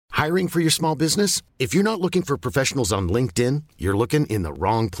Hiring for your small business? If you're not looking for professionals on LinkedIn, you're looking in the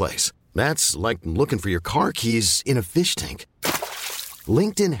wrong place. That's like looking for your car keys in a fish tank.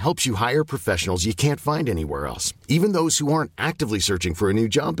 LinkedIn helps you hire professionals you can't find anywhere else, even those who aren't actively searching for a new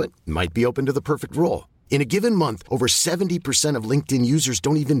job but might be open to the perfect role. In a given month, over 70% of LinkedIn users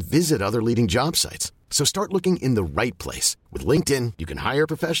don't even visit other leading job sites. So start looking in the right place. With LinkedIn, you can hire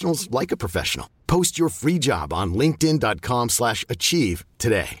professionals like a professional. Post your free job on linkedin.com/achieve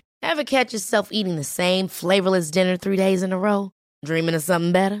today. Ever catch yourself eating the same flavorless dinner 3 days in a row? Dreaming of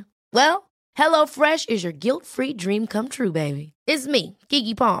something better? Well, HelloFresh is your guilt-free dream come true, baby. It's me,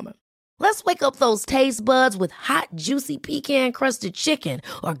 Keke Palmer. Let's wake up those taste buds with hot, juicy pecan-crusted chicken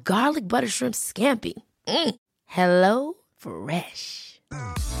or garlic butter shrimp scampi. Hello Fresh.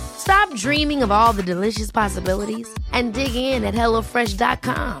 Stop dreaming of all the delicious possibilities and dig in at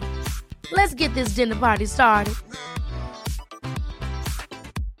HelloFresh.com. Let's get this dinner party started.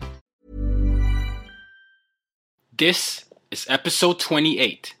 This is episode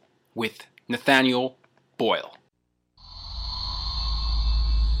 28 with Nathaniel Boyle.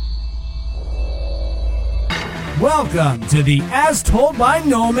 Welcome to the As Told by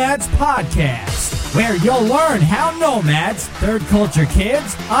Nomads podcast, where you'll learn how nomads, third culture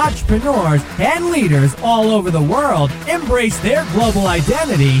kids, entrepreneurs, and leaders all over the world embrace their global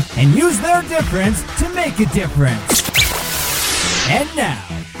identity and use their difference to make a difference. And now,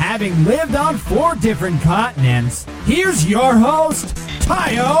 having lived on 4 different continents, here's your host,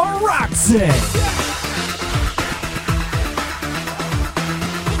 Tayo Rockson.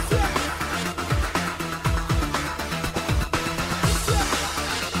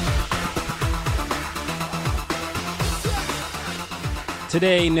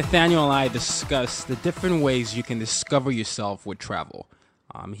 Today, Nathaniel and I discuss the different ways you can discover yourself with travel.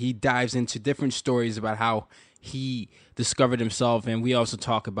 He dives into different stories about how he discovered himself, and we also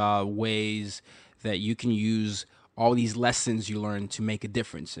talk about ways that you can use all these lessons you learn to make a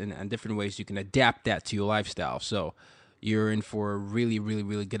difference, and different ways you can adapt that to your lifestyle. So you're in for a really, really,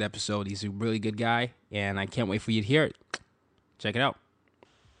 really good episode. He's a really good guy, and I can't wait for you to hear it. Check it out.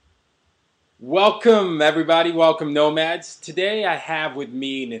 Welcome, everybody. Welcome, Nomads. Today, I have with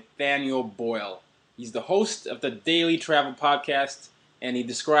me Nathaniel Boyle. He's the host of the Daily Travel Podcast, and he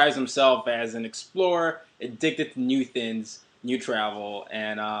describes himself as an explorer, addicted to new things, new travel,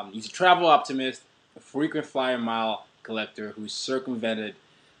 and he's a travel optimist, a frequent flyer mile collector who's circumvented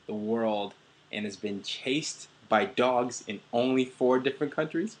the world and has been chased by dogs in only 4 different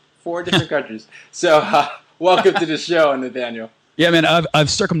countries. 4 different countries. So, welcome to the show, Nathaniel. Yeah, man, I've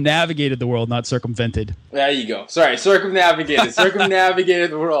circumnavigated the world, not circumvented. There you go. Sorry, circumnavigated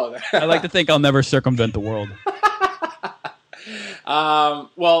the world. I like to think I'll never circumvent the world.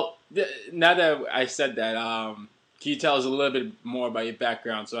 Well, now that I said that, can you tell us a little bit more about your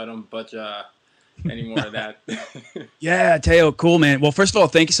background so I don't butch any more of that? Yeah, Teo, cool, man. Well, first of all,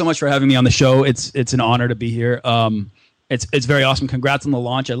 thank you so much for having me on the show. It's an honor to be here. It's very awesome. Congrats on the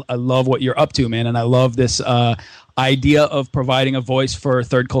launch. I love what you're up to, man, and I love this idea of providing a voice for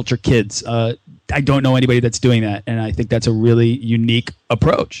third culture kids. I don't know anybody that's doing that, and I think that's a really unique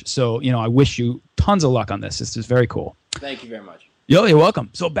approach. So, I wish you tons of luck on this. This is very cool. Thank you very much. You're welcome.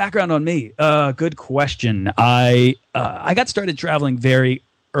 So, background on me. Good question. I got started traveling very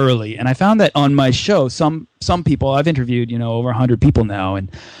early, and I found that on my show, some people I've interviewed, over 100 people now, and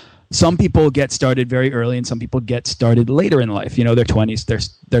some people get started very early, and some people get started later in life. Their 20s,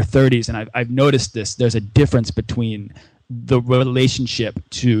 their 30s, and I've noticed this. There's a difference between the relationship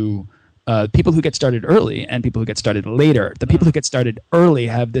to people who get started early and people who get started later. The people who get started early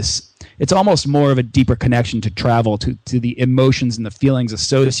have this. It's almost more of a deeper connection to travel, to the emotions and the feelings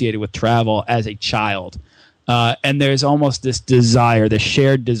associated with travel as a child. And there's almost this desire, this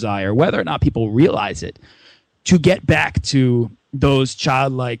shared desire, whether or not people realize it, to get back to those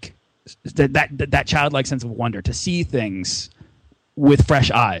childlike. That childlike sense of wonder, to see things with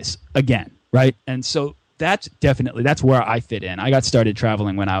fresh eyes again, right? And so that's where I fit in. I got started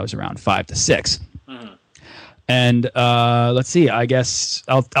traveling when I was around 5 to 6, and let's see. I guess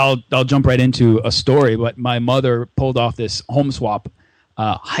I'll jump right into a story. But my mother pulled off this home swap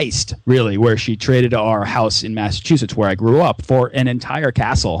heist, really, where she traded our house in Massachusetts, where I grew up, for an entire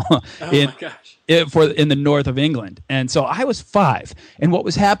castle. My gosh. In the north of England. And so I was 5, and what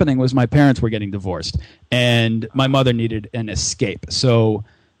was happening was my parents were getting divorced, and my mother needed an escape. So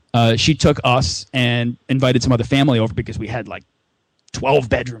she took us and invited some other family over, because we had like 12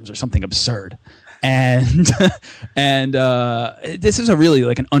 bedrooms or something absurd. And this is a really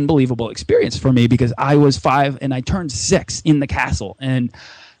like an unbelievable experience for me, because I was 5 and I turned 6 in the castle, and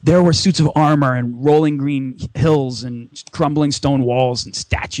there were suits of armor and rolling green hills and crumbling stone walls and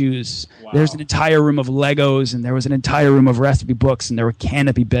statues. Wow. There's an entire room of Legos, and there was an entire room of recipe books, and there were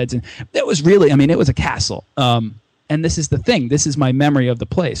canopy beds, and it was really, I mean, it was a castle. And this is the thing. This is my memory of the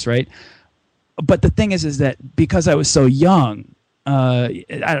place, right? But the thing is that because I was so young,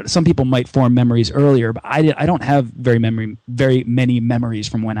 some people might form memories earlier, but I don't have very many memories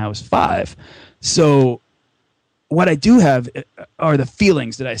from when I was 5. So what I do have are the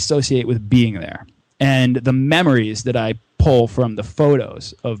feelings that I associate with being there, and the memories that I pull from the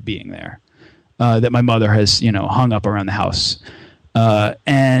photos of being there that my mother has, hung up around the house.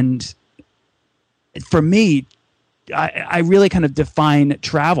 And for me, I really kind of define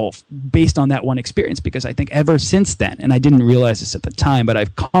travel based on that one experience, because I think ever since then, and I didn't realize this at the time, but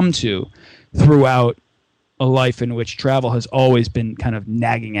I've come to throughout a life in which travel has always been kind of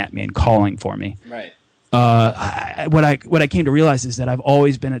nagging at me and calling for me. Right. What I came to realize is that I've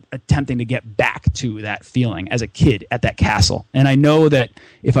always been attempting to get back to that feeling as a kid at that castle, and I know that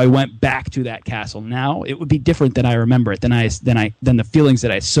if I went back to that castle now, it would be different than I remember it, than the feelings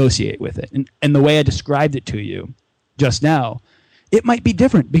that I associate with it, and the way I described it to you just now, it might be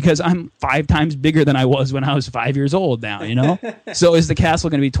different because I'm 5 times bigger than I was when I was 5 years old now, So is the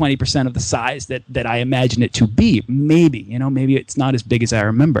castle going to be 20% of the size that I imagine it to be? Maybe, maybe it's not as big as I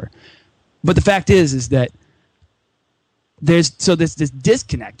remember. But the fact is that there's this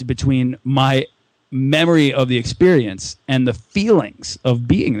disconnect between my memory of the experience and the feelings of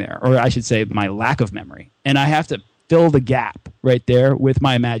being there, or I should say my lack of memory. And I have to fill the gap right there with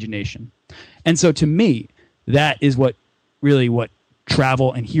my imagination. And so to me, that is what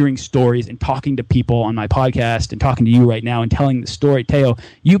travel and hearing stories and talking to people on my podcast and talking to you right now and telling the story. Teo,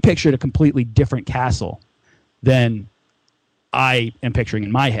 you pictured a completely different castle than I am picturing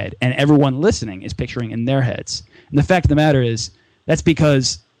in my head, and everyone listening is picturing in their heads. And the fact of the matter is, that's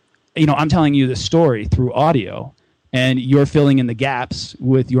because, I'm telling you the story through audio, and you're filling in the gaps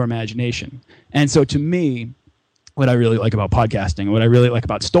with your imagination. And so to me, what I really like about podcasting, what I really like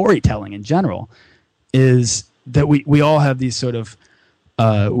about storytelling in general, is that we all have these sort of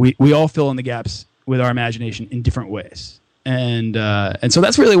we all fill in the gaps with our imagination in different ways, and so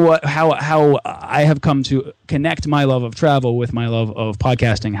that's really how I have come to connect my love of travel with my love of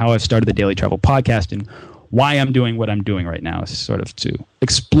podcasting. How I've started the Daily Travel Podcast, and why I'm doing what I'm doing right now is sort of to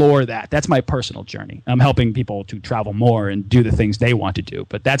explore that. That's my personal journey. I'm helping people to travel more and do the things they want to do,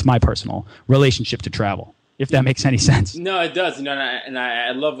 but that's my personal relationship to travel. If that makes any sense. No, it does. And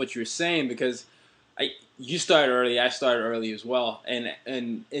I love what you're saying, because you started early, I started early as well,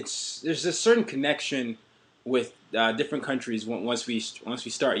 and there's a certain connection with different countries once we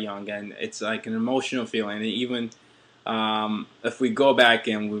start young, and it's like an emotional feeling. And even if we go back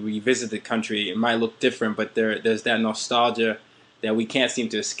and we revisit the country, it might look different, but there's that nostalgia that we can't seem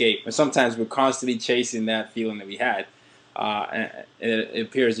to escape. And sometimes we're constantly chasing that feeling that we had. And it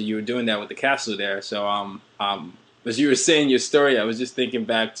appears that you were doing that with the castle there. So as you were saying your story, I was just thinking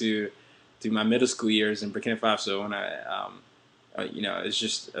back to my middle school years in Burkina Faso, when it's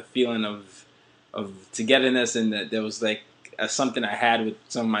just a feeling of togetherness, and that there was like something I had with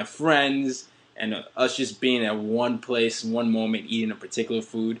some of my friends, and us just being at one place, one moment, eating a particular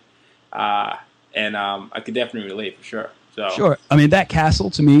food, and I could definitely relate for sure. So. Sure. I mean, that castle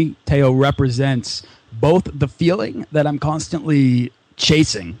to me, Teo, represents both the feeling that I'm constantly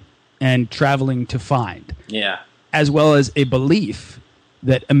chasing and traveling to find, as well as a belief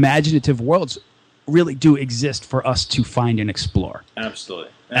that imaginative worlds really do exist for us to find and explore.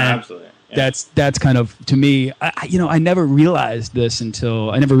 Absolutely. Yeah. That's kind of, to me, I never realized this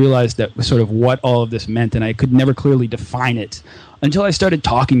I never realized that sort of what all of this meant, and I could never clearly define it until I started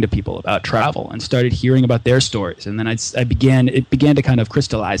talking to people about travel and started hearing about their stories. And then it began to kind of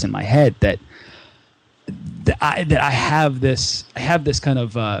crystallize in my head that I have this kind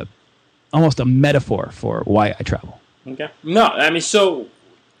of almost a metaphor for why I travel. Okay. No, I mean, so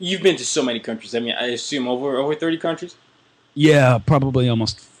you've been to so many countries. I mean, I assume over 30 countries? Yeah, probably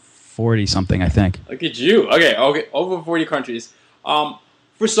almost 40 something, I think. Look at you. Okay, over 40 countries.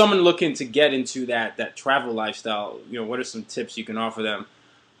 For someone looking to get into that travel lifestyle, what are some tips you can offer them?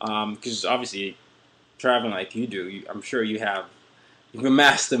 Because obviously, traveling like you do, I'm sure you've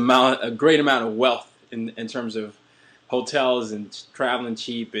amassed a great amount of wealth in terms of hotels and traveling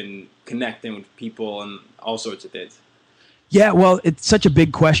cheap and connecting with people and all sorts of things. Yeah, well, it's such a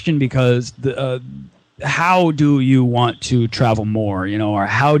big question, because how do you want to travel more, or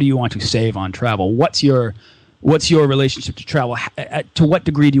how do you want to save on travel? What's your relationship to travel? To what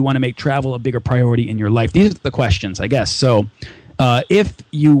degree do you want to make travel a bigger priority in your life? These are the questions, I guess. So If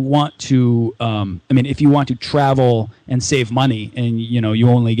you want to, if you want to travel and save money, and you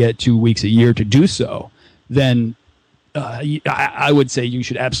only get 2 weeks a year to do so, then I would say you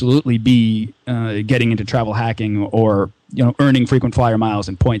should absolutely be getting into travel hacking, or earning frequent flyer miles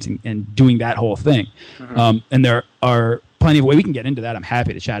and points, and doing that whole thing. Mm-hmm. And there are plenty of ways we can get into that. I'm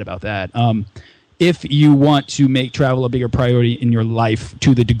happy to chat about that. If you want to make travel a bigger priority in your life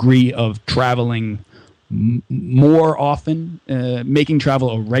to the degree of traveling more often, making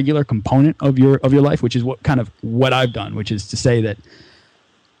travel a regular component of your life, which is what I've done, which is to say that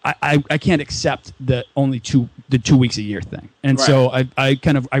I can't accept the 2 weeks a year thing. And right. So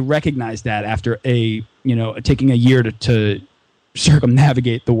I recognize that after taking a year to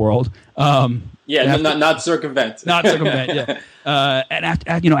circumnavigate the world. Not circumvent. Not circumvent, yeah. And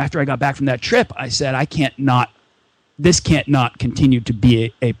after I got back from that trip, I said, this can't not continue to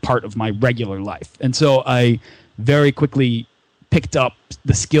be a part of my regular life. And so I very quickly picked up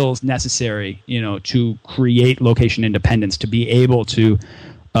the skills necessary, to create location independence, to be able to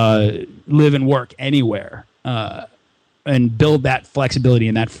live and work anywhere, and build that flexibility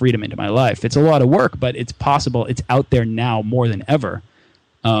and that freedom into my life. It's a lot of work, but it's possible. It's out there now more than ever.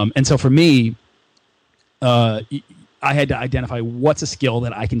 And so for me, I had to identify what's a skill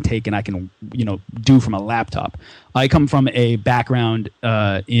that I can take and I can, do from a laptop. I come from a background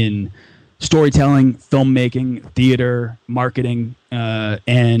in storytelling, filmmaking, theater, marketing,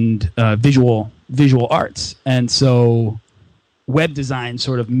 and visual arts. And so web design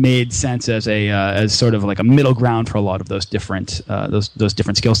sort of made sense as sort of like a middle ground for a lot of those different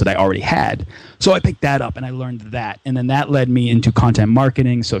different skills that I already had. So I picked that up and I learned that, and then that led me into content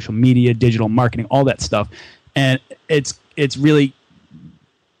marketing, social media, digital marketing, all that stuff. And it's really,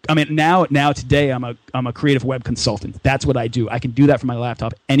 now today I'm a creative web consultant. That's what I do. I can do that from my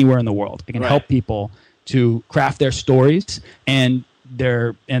laptop anywhere in the world. I can help people to craft their stories and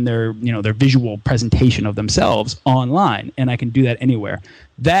their visual presentation of themselves online, and I can do that anywhere.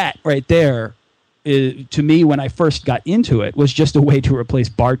 That right there, to me, when I first got into it, was just a way to replace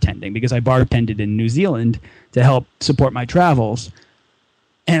bartending, because I bartended in New Zealand to help support my travels,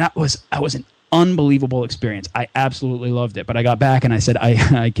 and that was an unbelievable experience. I absolutely loved it. But I got back and I said,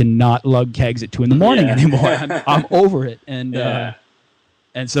 I cannot lug kegs at 2 a.m. anymore. I'm over it. And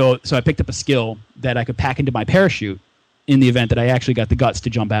so I picked up a skill that I could pack into my parachute in the event that I actually got the guts to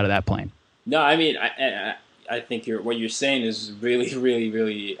jump out of that plane. No, I think what you're saying is really, really,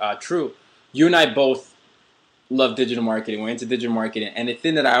 really true. You and I both love digital marketing. We're into digital marketing. And the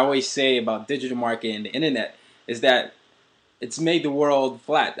thing that I always say about digital marketing and the internet is that it's made the world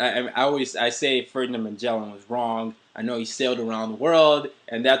flat. I say Ferdinand Magellan was wrong. I know he sailed around the world,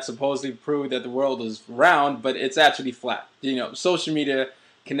 and that supposedly proved that the world was round, but it's actually flat. Social media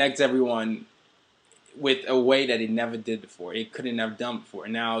connects everyone with a way that it never did before. It couldn't have done before.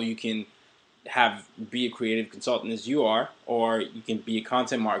 Now you can be a creative consultant as you are, or you can be a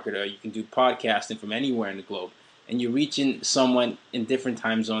content marketer. You can do podcasting from anywhere in the globe, and you're reaching someone in different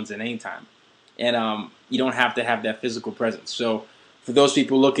time zones at any time. And you don't have to have that physical presence. So for those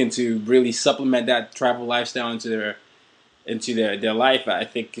people looking to really supplement that travel lifestyle into their life, I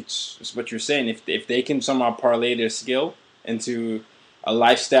think it's what you're saying. If they can somehow parlay their skill into a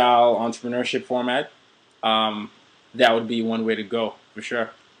lifestyle entrepreneurship format, that would be one way to go for sure.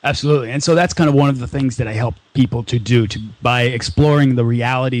 Absolutely. And so that's kind of one of the things that I help people to do, by exploring the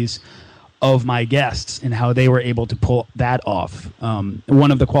realities of my guests and how they were able to pull that off.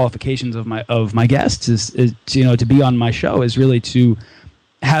 One of the qualifications of my guests is to be on my show is really to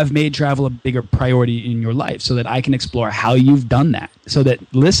have made travel a bigger priority in your life, so that I can explore how you've done that, so that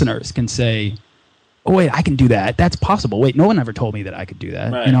listeners can say, oh wait, I can do that. That's possible. Wait, no one ever told me that I could do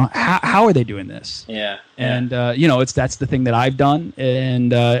that. Right. How are they doing this? Yeah. And that's the thing that I've done,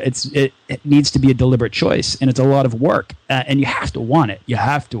 and it needs to be a deliberate choice, and it's a lot of work, and you have to want it. You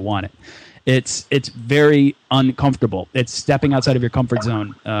have to want it. It's very uncomfortable. It's stepping outside of your comfort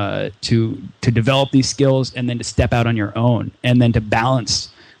zone to develop these skills, and then to step out on your own, and then to balance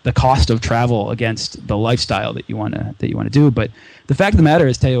the cost of travel against the lifestyle that you want to do. But the fact of the matter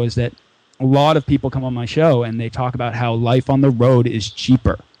is, Teo, is that a lot of people come on my show and they talk about how life on the road is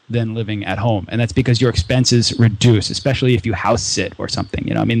cheaper than living at home, and that's because your expenses reduce, especially if you house sit or something.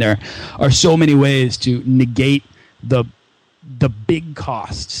 There are so many ways to negate the big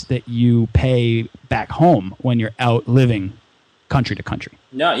costs that you pay back home when you're out living country to country.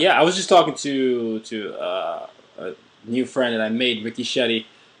 No, yeah, I was just talking to a new friend that I made, Ricky Shetty,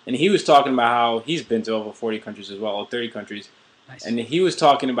 and he was talking about how he's been to over 40 countries as well, or 30 countries. Nice. And he was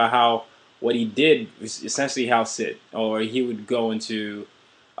talking about how what he did was essentially house sit, or he would go into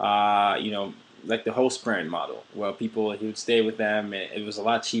like the host parent model, where he would stay with them, and it was a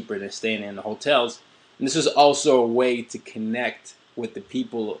lot cheaper than staying in the hotels. And this was also a way to connect with the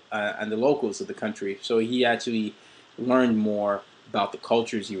people and the locals of the country. So he actually learned more about the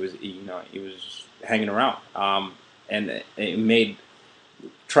cultures he was hanging around, and it made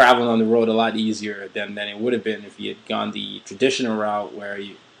traveling on the road a lot easier than it would have been if he had gone the traditional route, where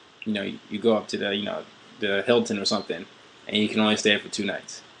you go up to the Hilton or something, and you can only stay there for 2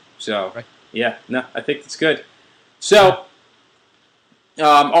 nights. So right. Yeah, no, I think it's good. So,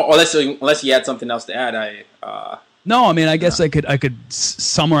 unless you had something else to add, No, I mean, I guess I could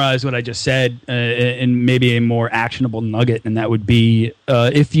summarize what I just said in maybe a more actionable nugget, and that would be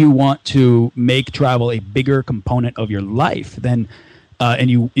if you want to make travel a bigger component of your life, then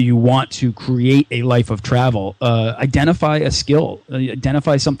and you want to create a life of travel, identify a skill,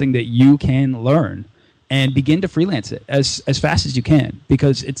 identify something that you can learn, and begin to freelance it as fast as you can,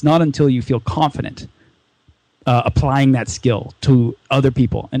 because it's not until you feel confident applying that skill to other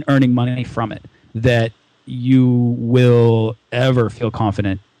people and earning money from it that you will ever feel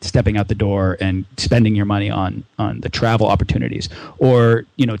confident stepping out the door and spending your money on the travel opportunities, or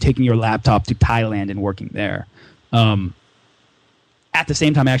taking your laptop to Thailand and working there. At the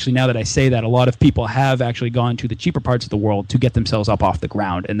same time, actually, now that I say that, a lot of people have actually gone to the cheaper parts of the world to get themselves up off the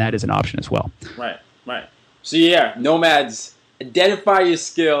ground, and that is an option as well. Right. So yeah, nomads, identify your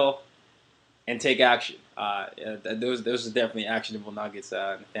skill and take action. Those are definitely actionable nuggets,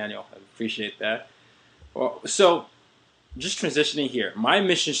 Nathaniel. I appreciate that. Well, so, just transitioning here, my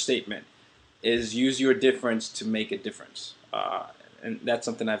mission statement is use your difference to make a difference, and that's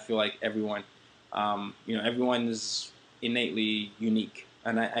something I feel like everyone is innately unique,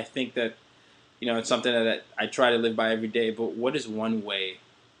 and I think that it's something that I try to live by every day. But what is one way,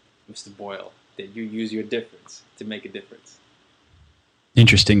 Mr. Boyle, that you use your difference to make a difference?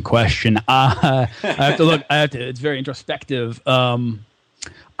 Interesting question. I have to look. It's very introspective. I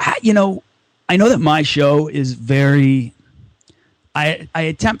know that my show is very. I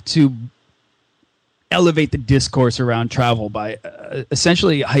attempt to elevate the discourse around travel by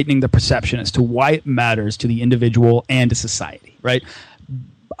essentially heightening the perception as to why it matters to the individual and to society. Right.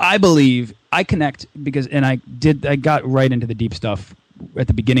 I believe I connect because, and I got right into the deep stuff at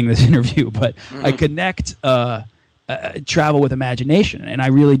the beginning of this interview, but I connect travel with imagination, and I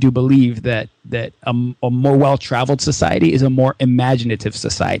really do believe that a more well-traveled society is a more imaginative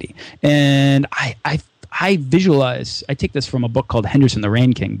society. And I visualize. I take this from a book called Henderson the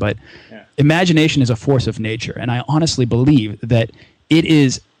Rain King, but imagination is a force of nature, and I honestly believe that it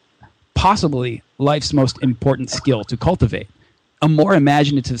is possibly life's most important skill to cultivate. A more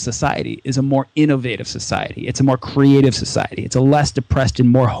imaginative society is a more innovative society. It's a more creative society. It's a less depressed and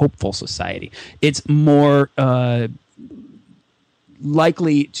more hopeful society. It's more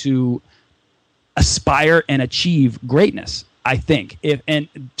likely to aspire and achieve greatness, I think. And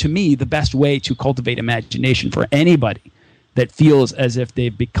to me, the best way to cultivate imagination for anybody that feels as if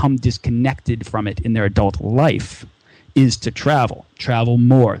they've become disconnected from it in their adult life is to travel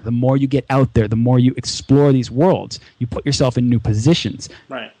more. The more you get out there, the more you explore these worlds, you put yourself in new positions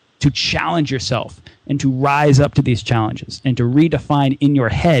to challenge yourself and to rise up to these challenges and to redefine in your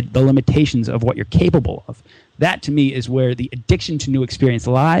head the limitations of what you're capable of. That, to me, is where the addiction to new experience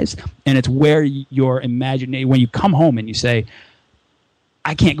lies, and it's where your imagination, when you come home and you say,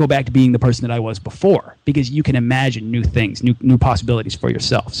 I can't go back to being the person that I was before, because you can imagine new things, new possibilities for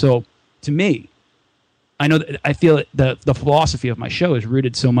yourself. So, to me, I know that I feel that the philosophy of my show is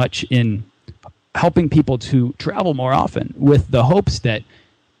rooted so much in helping people to travel more often with the hopes that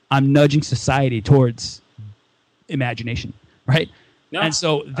I'm nudging society towards imagination, right? No, and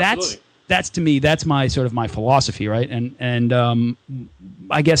so that's to me, that's my sort of my philosophy, right? And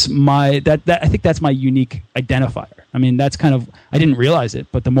I guess I think that's my unique identifier. I mean, that's kind of, I didn't realize it,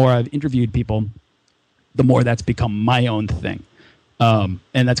 but the more I've interviewed people, the more that's become my own thing. And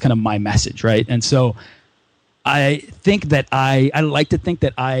that's kind of my message, right? And so I think that I like to think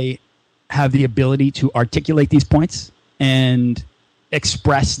that I have the ability to articulate these points and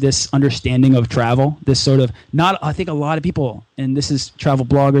express this understanding of travel, this sort of, I think a lot of people, and this is travel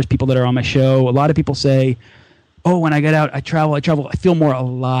bloggers, people that are on my show, a lot of people say, oh, when I get out, I travel, I feel more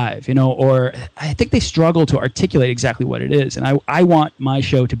alive, or I think they struggle to articulate exactly what it is. And I want my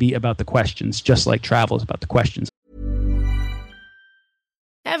show to be about the questions, just like travel is about the questions.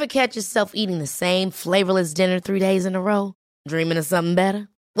 Ever catch yourself eating the same flavorless dinner 3 days in a row? Dreaming of something better?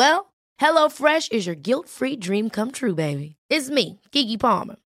 Well, HelloFresh is your guilt-free dream come true, baby. It's me, Keke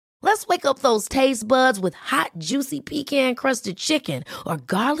Palmer. Let's wake up those taste buds with hot, juicy pecan-crusted chicken or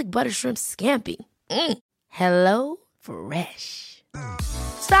garlic butter shrimp scampi. Hello Fresh.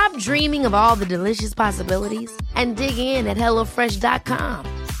 Stop Stop dreaming of all the delicious possibilities and dig in at HelloFresh.com.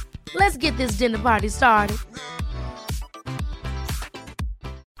 Let's get this dinner party started.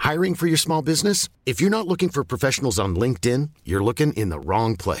 Hiring for your small business? If you're not looking for professionals on LinkedIn, you're looking in the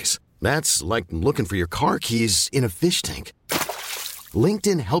wrong place. That's like looking for your car keys in a fish tank.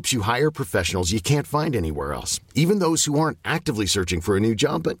 LinkedIn helps you hire professionals you can't find anywhere else, even those who aren't actively searching for a new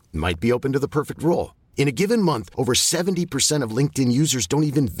job but might be open to the perfect role. In a given month, over 70% of LinkedIn users don't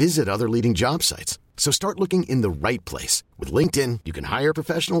even visit other leading job sites. So start looking in the right place. With LinkedIn, you can hire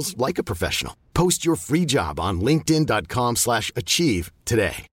professionals like a professional. Post your free job on linkedin.com/achieve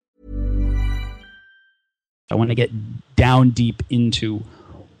today. I want to get down deep into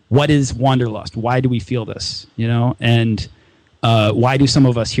what is wanderlust? Why do we feel this? And why do some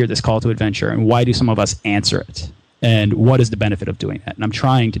of us hear this call to adventure? And why do some of us answer it? And what is the benefit of doing that? And I'm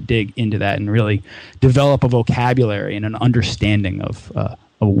trying to dig into that and really develop a vocabulary and an understanding of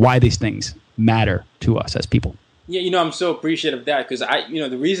why these things matter to us as people. Yeah, I'm so appreciative of that because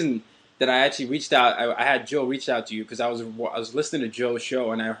the reason that I actually reached out, I had Joe reach out to you because I was listening to Joe's show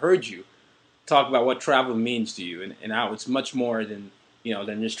and I heard you talk about what travel means to you and how it's much more than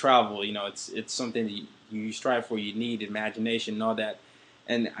just travel. It's something that you strive for, you need imagination and all that.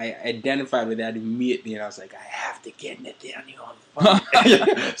 And I identified with that immediately, and I was like, I have to get Nathaniel on the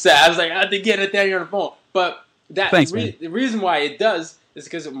phone. So I was like, I have to get Nathaniel on the phone. But the reason why it does is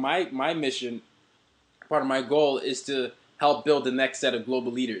because of my mission, part of my goal is to help build the next set of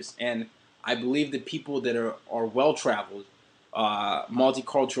global leaders. And I believe that people that are well-traveled,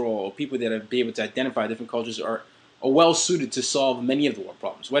 multicultural, people that are be able to identify different cultures are well-suited to solve many of the world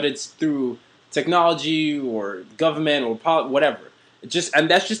problems, whether it's through technology or government or whatever. And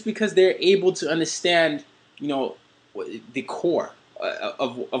that's just because they're able to understand, the core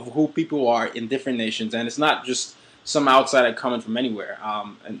of who people are in different nations, and it's not just some outsider coming from anywhere.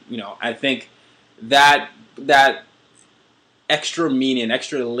 I think that extra meaning,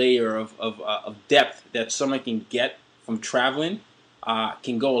 extra layer of depth that someone can get from traveling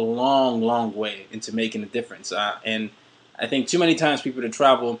can go a long, long way into making a difference. And I think too many times people that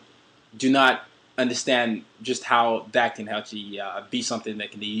travel do not understand just how that can actually be something that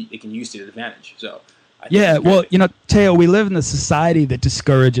they can use to their advantage. So, Teo, we live in a society that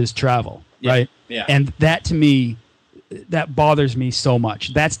discourages travel, right? Yeah. And that to me, that bothers me so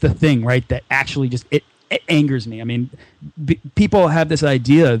much. That's the thing, right? That actually just it angers me. I mean, people have this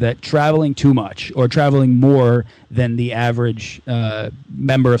idea that traveling too much or traveling more than the average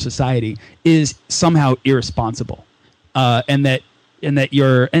member of society is somehow irresponsible, and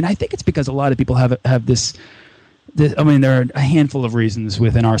I think it's because a lot of people have this. I mean, there are a handful of reasons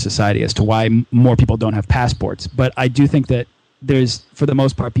within our society as to why more people don't have passports. But I do think that there's, for the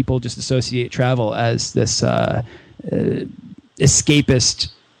most part, people just associate travel as this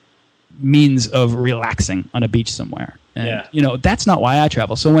escapist means of relaxing on a beach somewhere. And, that's not why I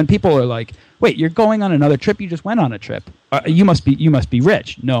travel. So when people are like, wait, you're going on another trip? You just went on a trip. You must be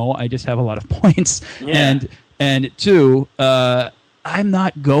rich. No, I just have a lot of points. Yeah. And two, I'm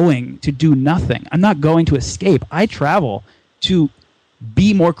not going to do nothing. I'm not going to escape. I travel to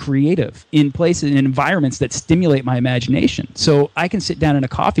be more creative in places and environments that stimulate my imagination. So I can sit down in a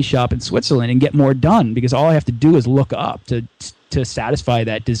coffee shop in Switzerland and get more done because all I have to do is look up to satisfy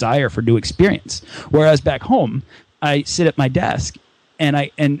that desire for new experience. Whereas back home, I sit at my desk and I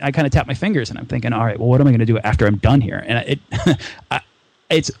kind of tap my fingers and I'm thinking, all right, well, what am I going to do after I'm done here? And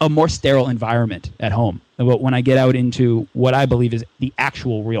it's a more sterile environment at home. But when I get out into what I believe is the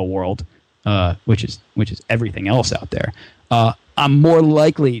actual real world, which is everything else out there, I'm more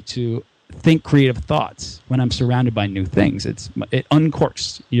likely to think creative thoughts when I'm surrounded by new things. It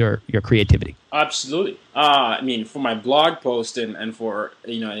uncorks your creativity. Absolutely. I mean, for my blog post and for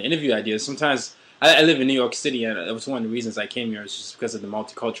interview ideas, sometimes I live in New York City, and that was one of the reasons I came here, is just because of the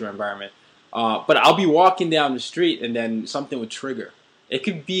multicultural environment. But I'll be walking down the street, and then something would trigger. It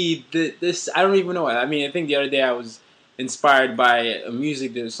could be this. I don't even know. I mean, I think the other day I was inspired by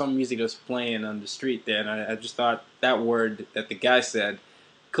some music that was playing on the street there, and I just thought that word that the guy said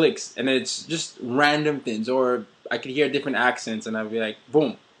clicks, and it's just random things, or I could hear different accents, and I'd be like,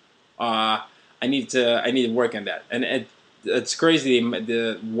 boom, I need to work on that, and it's crazy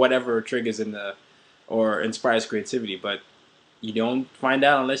the whatever triggers or inspires creativity, but you don't find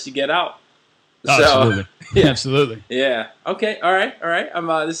out unless you get out. Oh, so, absolutely. Yeah. Absolutely. Yeah. Okay. All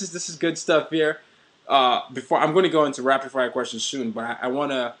right. This is good stuff here. Before I'm going to go into rapid fire questions soon, but I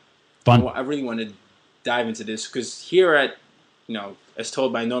really want to dive into this because here at, as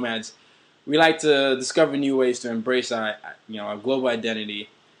told by Nomads, we like to discover new ways to embrace our global identity.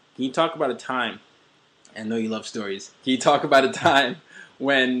 Can you talk about a time? I know you love stories. Can you talk about a time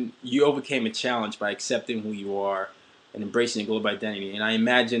when you overcame a challenge by accepting who you are and embracing a global identity. And I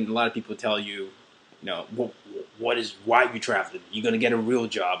imagine a lot of people tell you, why are you traveling? You're going to get a real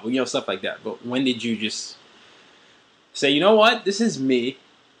job, stuff like that. But when did you just say, you know what, this is me,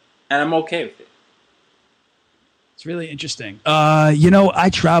 and I'm okay with it? It's really interesting. I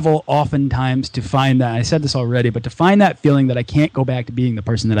travel oftentimes to find that, I said this already, but to find that feeling that I can't go back to being the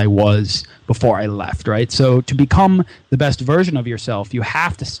person that I was before I left, right? So to become the best version of yourself, you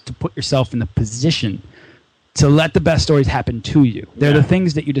have to put yourself in the position to let the best stories happen to you. They're the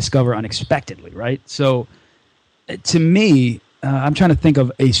things that you discover unexpectedly, right? So to me, I'm trying to think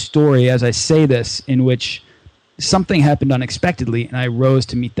of a story as I say this in which something happened unexpectedly and I rose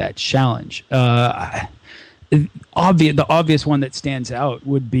to meet that challenge. The obvious one that stands out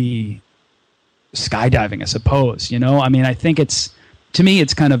would be skydiving, I suppose. I think to me,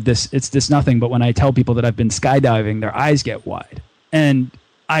 it's kind of this nothing, but when I tell people that I've been skydiving, their eyes get wide. And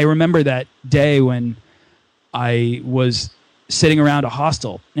I remember that day when I was sitting around a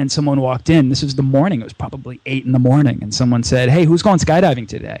hostel and someone walked in. This was the morning. It was probably 8 a.m. and someone said, "Hey, who's going skydiving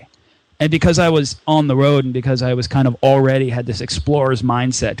today?" And because I was on the road and because I was kind of already had this explorer's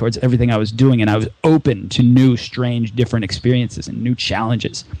mindset towards everything I was doing, and I was open to new, strange, different experiences and new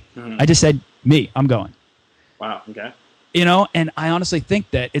challenges, I just said, "Me, I'm going." Wow. Okay. And I honestly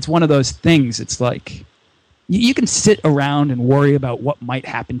think that it's one of those things. It's like you can sit around and worry about what might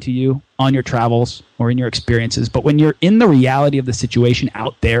happen to you on your travels or in your experiences, but when you're in the reality of the situation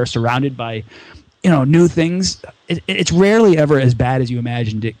out there, surrounded by new things, it's rarely ever as bad as you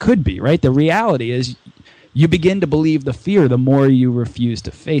imagined it could be, right? The reality is you begin to believe the fear the more you refuse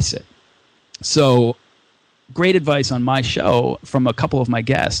to face it. So great advice on my show from a couple of my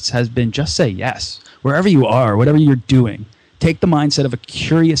guests has been just say yes. Wherever you are, whatever you're doing, take the mindset of a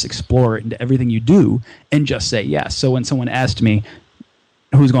curious explorer into everything you do and just say yes. So when someone asked me,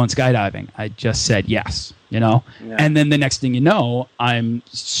 who's going skydiving, I just said yes, And then the next thing you know, I'm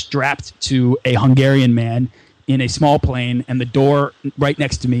strapped to a Hungarian man in a small plane, and the door right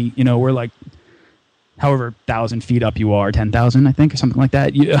next to me, we're like, however 1,000 feet up you are, 10,000, I think, or something like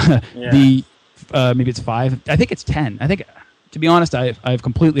that. Maybe it's 5. I think it's 10. I think, to be honest, I've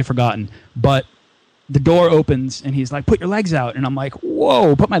completely forgotten. But the door opens, and he's like, "Put your legs out." And I'm like,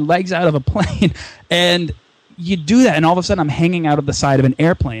 whoa, put my legs out of a plane. And you do that, and all of a sudden I'm hanging out of the side of an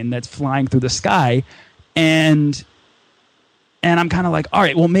airplane that's flying through the sky, and I'm kind of like, all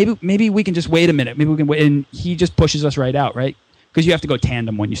right, well, maybe we can just wait a minute. Maybe we can wait. And he just pushes us right out, right? Because you have to go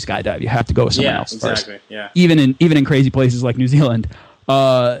tandem when you skydive. You have to go with someone else exactly. first. Yeah. Even in crazy places like New Zealand.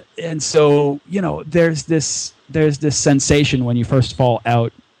 And so, there's this sensation when you first fall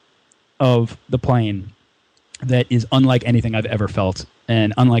out of the plane that is unlike anything I've ever felt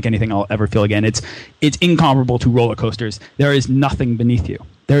and unlike anything I'll ever feel again. It's incomparable to roller coasters. There is nothing beneath you.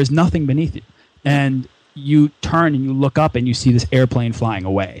 And you turn and you look up and you see this airplane flying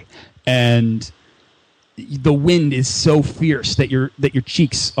away. And the wind is so fierce that your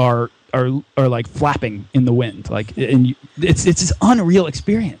cheeks are like flapping in the wind. It's this unreal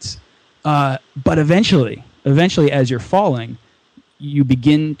experience. But eventually as you're falling, you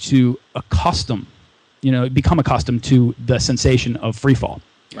begin to become accustomed to the sensation of free fall.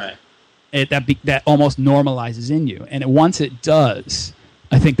 Right. That almost normalizes in you. And once it does,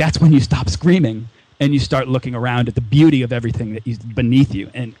 I think that's when you stop screaming and you start looking around at the beauty of everything that is beneath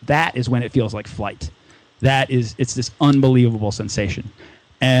you. And that is when it feels like flight. It's this unbelievable sensation.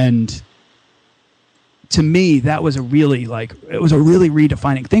 And to me, that was a really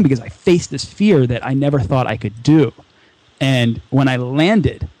redefining thing, because I faced this fear that I never thought I could do. And when I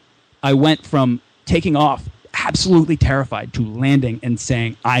landed, I went from taking off absolutely terrified to landing and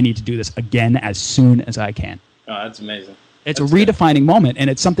saying, I need to do this again as soon as I can. Oh, that's amazing. It's a redefining moment, and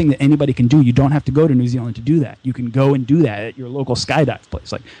it's something that anybody can do. You don't have to go to New Zealand to do that. You can go and do that at your local skydive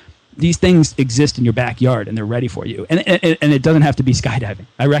place. Like, these things exist in your backyard, and they're ready for you. And it doesn't have to be skydiving.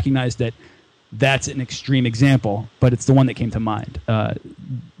 I recognize that that's an extreme example, but it's the one that came to mind.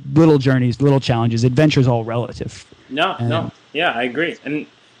 Little journeys, little challenges, adventure's all relative. No. Yeah, I agree. And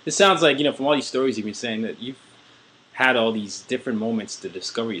it sounds like, from all these stories you've been saying, that you've had all these different moments to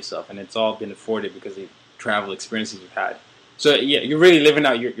discover yourself, and it's all been afforded because of the travel experiences you've had. So, yeah, you're really living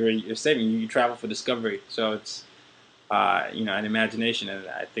out your statement. You travel for discovery. So it's, an imagination, and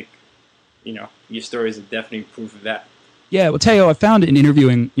I think, your stories are definitely proof of that. Yeah, well, Teo, I found in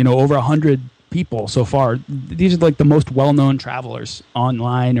interviewing, over 100 people so far, these are like the most well-known travelers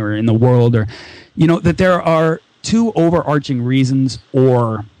online or in the world, or, that there are two overarching reasons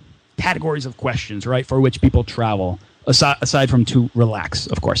or categories of questions, right, for which people travel, aside from to relax,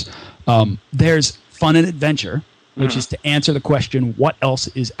 of course. There's fun and adventure, which is to answer the question, what else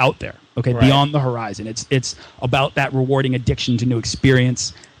is out there? Okay, beyond the horizon. It's about that rewarding addiction to new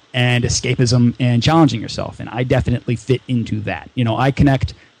experience and escapism and challenging yourself. And I definitely fit into that. I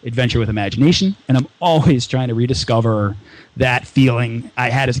connect adventure with imagination, and I'm always trying to rediscover that feeling I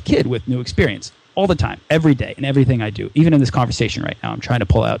had as a kid with new experience all the time, every day, in everything I do. Even in this conversation right now, I'm trying to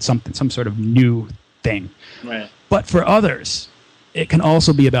pull out some sort of new thing. Right. But for others, it can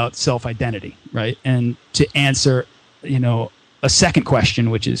also be about self-identity, right? And to answer, a second question,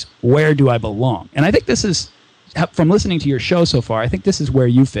 which is, where do I belong? And I think this is, from listening to your show so far, I think this is where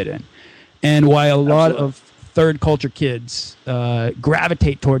you fit in. And why a lot of third culture kids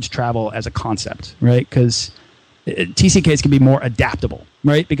gravitate towards travel as a concept, right? Because TCKs can be more adaptable,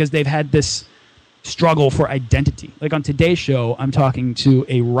 right? Because they've had this struggle for identity. Like on today's show, I'm talking to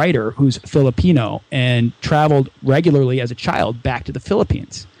a writer who's Filipino and traveled regularly as a child back to the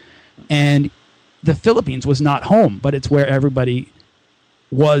Philippines. And the Philippines was not home, but it's where everybody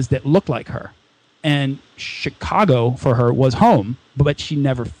was that looked like her. And Chicago for her was home, but she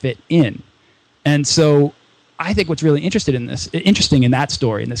never fit in. And so I think what's really interesting in that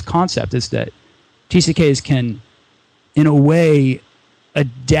story, in this concept, is that TCKs can, in a way,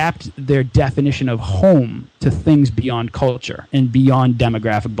 adapt their definition of home to things beyond culture and beyond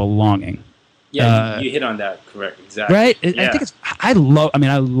demographic belonging. Yeah, you hit on that, correct? Exactly. Right? I think I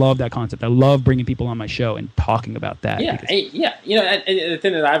love that concept. I love bringing people on my show and talking about that. Yeah, and the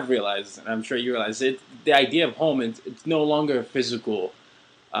thing that I've realized, and I'm sure you realize, the idea of home, it's no longer a physical,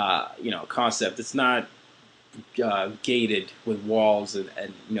 concept. It's not gated with walls and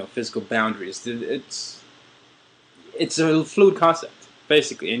physical boundaries. It's a fluid concept,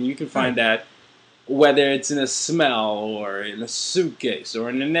 basically, and you can find that whether it's in a smell or in a suitcase or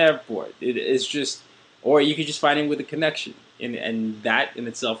in an airport. It's just, or you could just find it with a connection, and that in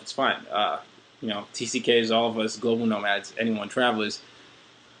itself is fine. TCKs, all of us, global nomads, anyone travelers,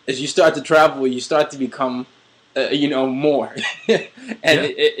 as you start to travel, you start to become, more. And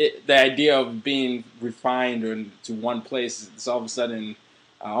the idea of being refined or to one place, it's all of a sudden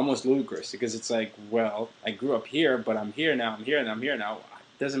almost ludicrous, because it's like, well, I grew up here, but I'm here now, I'm here, and I'm here now.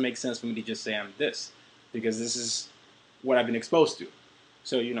 It doesn't make sense for me to just say I'm this, because this is what I've been exposed to.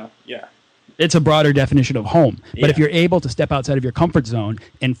 So, It's a broader definition of home. But if you're able to step outside of your comfort zone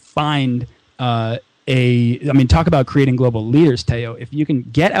and find talk about creating global leaders, Teo. If you can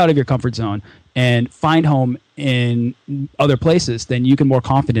get out of your comfort zone and find home in other places, then you can more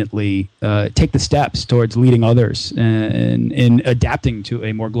confidently take the steps towards leading others and adapting to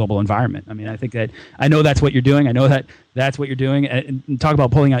a more global environment. I know that's what you're doing. I know that's what you're doing. And talk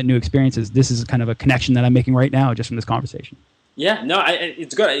about pulling out new experiences. This is kind of a connection that I'm making right now just from this conversation. Yeah, no,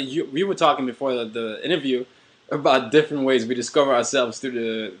 it's good. We were talking before the interview about different ways we discover ourselves through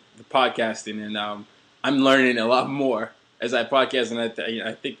the podcasting, and I'm learning a lot more as I podcast, and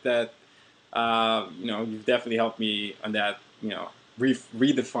I think that you've definitely helped me on that.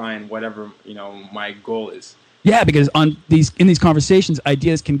 Redefine whatever my goal is. Yeah, because in these conversations,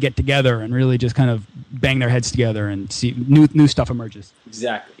 ideas can get together and really just kind of bang their heads together and see new stuff emerges.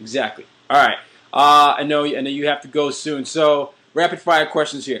 Exactly. All right. I know you have to go soon. So rapid fire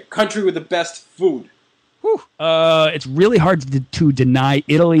questions here. Country with the best food. Whew. It's really hard to deny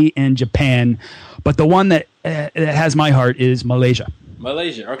Italy and Japan, but the one that has my heart is Malaysia.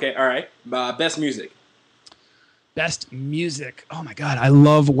 Malaysia. Okay. All right. Best music. Best music. Oh my God, I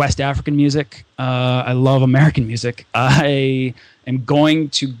love West African music. I love American music. I am going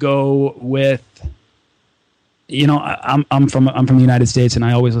to go with. I'm from the United States, and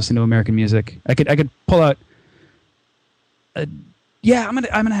I always listen to American music. I could pull out. I'm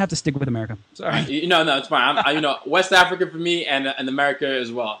gonna have to stick with America. Sorry. No, it's fine. West Africa for me, and America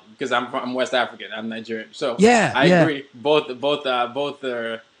as well, because I'm West African. I'm Nigerian. So I agree. Both are,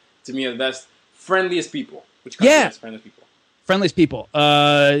 to me, are the best, friendliest people. Which country has friendliest people? Friendliest people.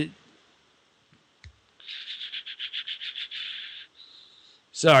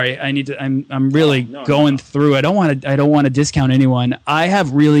 Sorry, I need to. I'm really going through. I don't want to discount anyone. I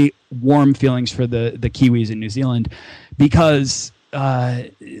have really warm feelings for the Kiwis in New Zealand, because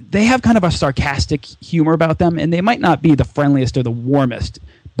they have kind of a sarcastic humor about them, and they might not be the friendliest or the warmest,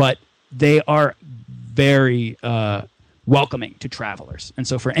 but they are very welcoming to travelers. And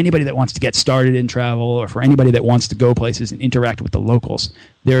so for anybody that wants to get started in travel, or for anybody that wants to go places and interact with the locals,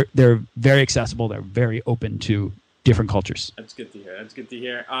 they're very accessible. They're very open to different cultures. That's good to hear.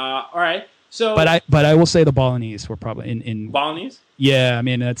 All right. So, but I will say the Balinese were probably in Balinese. Yeah,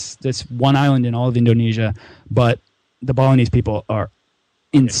 that's one island in all of Indonesia, but the Balinese people are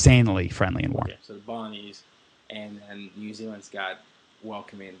insanely friendly and warm. Okay, so the Balinese, and then New Zealand's got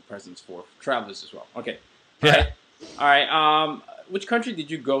welcoming presence for travelers as well. Okay. All right. All right. Which country did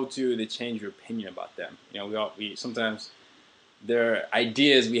you go to that changed your opinion about them? We sometimes there are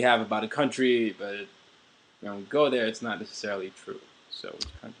ideas we have about a country, but when we go there, it's not necessarily true. So, which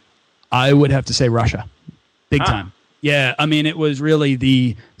country? I would have to say Russia, big time. Yeah, I mean, it was really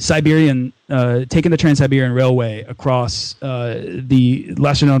the Siberian, taking the Trans-Siberian Railway across the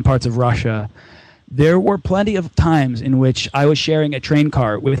lesser-known parts of Russia. There were plenty of times in which I was sharing a train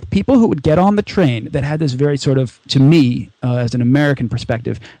car with people who would get on the train that had this very sort of, to me, as an American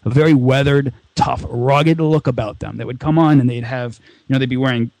perspective, a very weathered, tough, rugged look about them. That would come on and they'd have, they'd be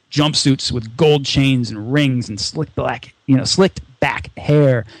wearing jumpsuits with gold chains and rings and slicked back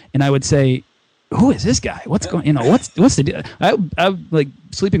hair. And I would say, who is this guy? What's going? What's the deal? I like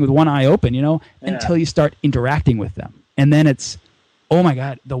sleeping with one eye open, until you start interacting with them, and then it's, oh my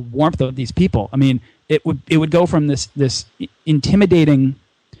God, the warmth of these people. I mean, it would go from this intimidating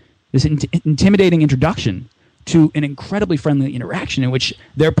introduction to an incredibly friendly interaction in which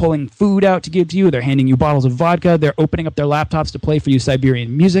they're pulling food out to give to you. They're handing you bottles of vodka. They're opening up their laptops to play for you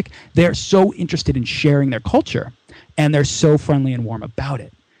Siberian music. They're so interested in sharing their culture, and they're so friendly and warm about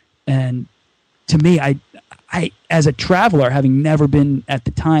it. And to me, I as a traveler, having never been at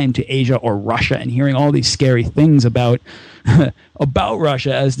the time to Asia or Russia and hearing all these scary things about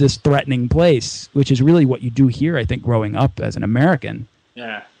Russia as this threatening place, which is really what you do here, I think, growing up as an American,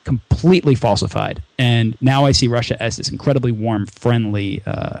 completely falsified. And now I see Russia as this incredibly warm, friendly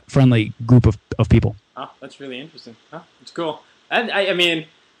group of people. Oh, that's really interesting. Oh, it's cool. I mean,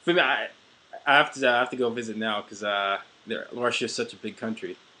 for me, I have to go visit now because Russia is such a big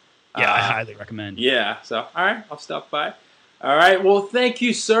country. Yeah, I highly recommend. Yeah, so, all right, I'll stop by. All right, well, thank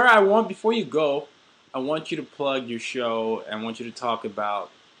you, sir. Before you go, I want you to plug your show, and I want you to talk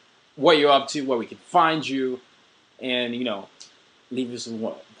about what you're up to, where we can find you, and, leave us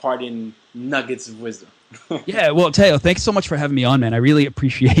some parting nuggets of wisdom. Yeah, well, Teo, thanks so much for having me on, man. I really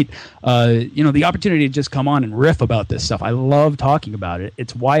appreciate, the opportunity to just come on and riff about this stuff. I love talking about it.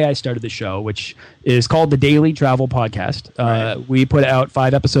 It's why I started the show, which is called the Daily Travel Podcast. Right. We put out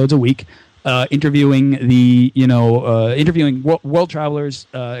 5 episodes a week, interviewing world travelers,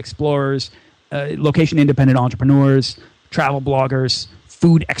 explorers, location-independent entrepreneurs, travel bloggers,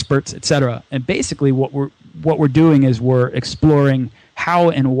 food experts, etc. And basically, what we're doing is we're exploring how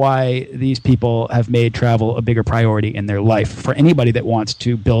and why these people have made travel a bigger priority in their life for anybody that wants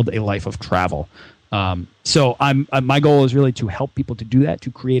to build a life of travel. So my goal is really to help people to do that,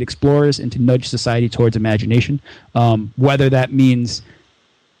 to create explorers and to nudge society towards imagination, whether that means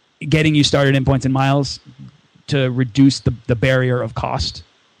getting you started in points and miles to reduce the barrier of cost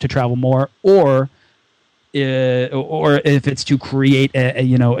to travel more, or if it's to create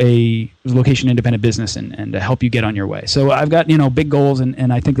a location independent business and to help you get on your way. So I've got big goals,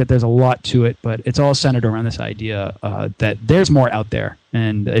 and I think that there's a lot to it, but it's all centered around this idea that there's more out there.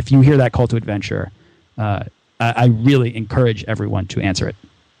 And if you hear that call to adventure, I really encourage everyone to answer it.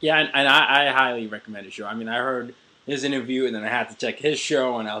 Yeah, and I highly recommend his show. I mean, I heard his interview, and then I had to check his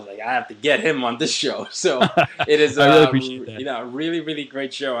show, and I was like, I have to get him on this show. So it is I really appreciate that. A really, really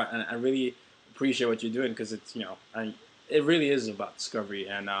great show, and I really appreciate what you're doing because it's it really is about discovery.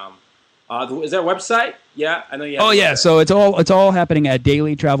 And is there a website? Yeah, I know you have. Oh yeah, so it's all happening at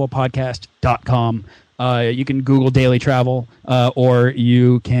dailytravelpodcast.com. You can Google Daily Travel, or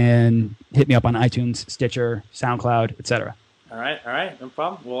you can hit me up on iTunes, Stitcher, SoundCloud, etc. All right, no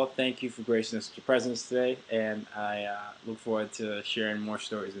problem. Well, thank you for gracing us with your presence today, and I look forward to sharing more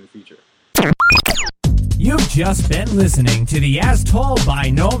stories in the future. You've just been listening to the As Told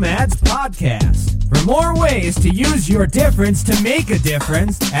by Nomads podcast. For more ways to use your difference to make a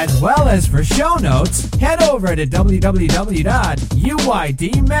difference, as well as for show notes, head over to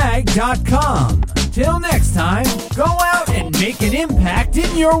www.uydmag.com. Till next time, go out and make an impact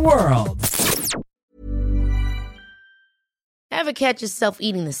in your world. Ever catch yourself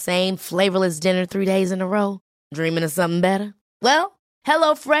eating the same flavorless dinner 3 days in a row? Dreaming of something better? Well,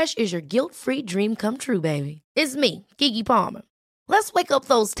 HelloFresh is your guilt-free dream come true, baby. It's me, Keke Palmer. Let's wake up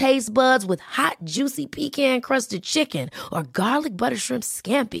those taste buds with hot, juicy pecan-crusted chicken or garlic butter shrimp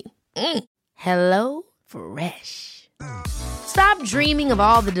scampi. Hello Fresh. Stop dreaming of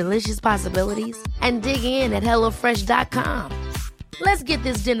all the delicious possibilities and dig in at HelloFresh.com. Let's get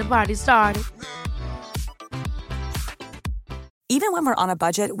this dinner party started. Even when we're on a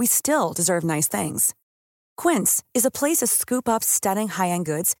budget, we still deserve nice things. Quince is a place to scoop up stunning high-end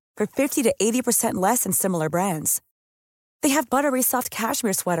goods for 50 to 80% less than similar brands. They have buttery soft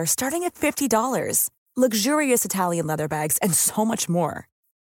cashmere sweaters starting at $50, luxurious Italian leather bags, and so much more.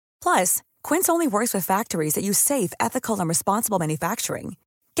 Plus, Quince only works with factories that use safe, ethical, and responsible manufacturing.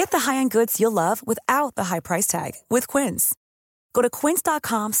 Get the high-end goods you'll love without the high price tag with Quince. Go to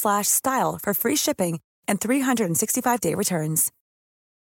quince.com/style for free shipping and 365-day returns.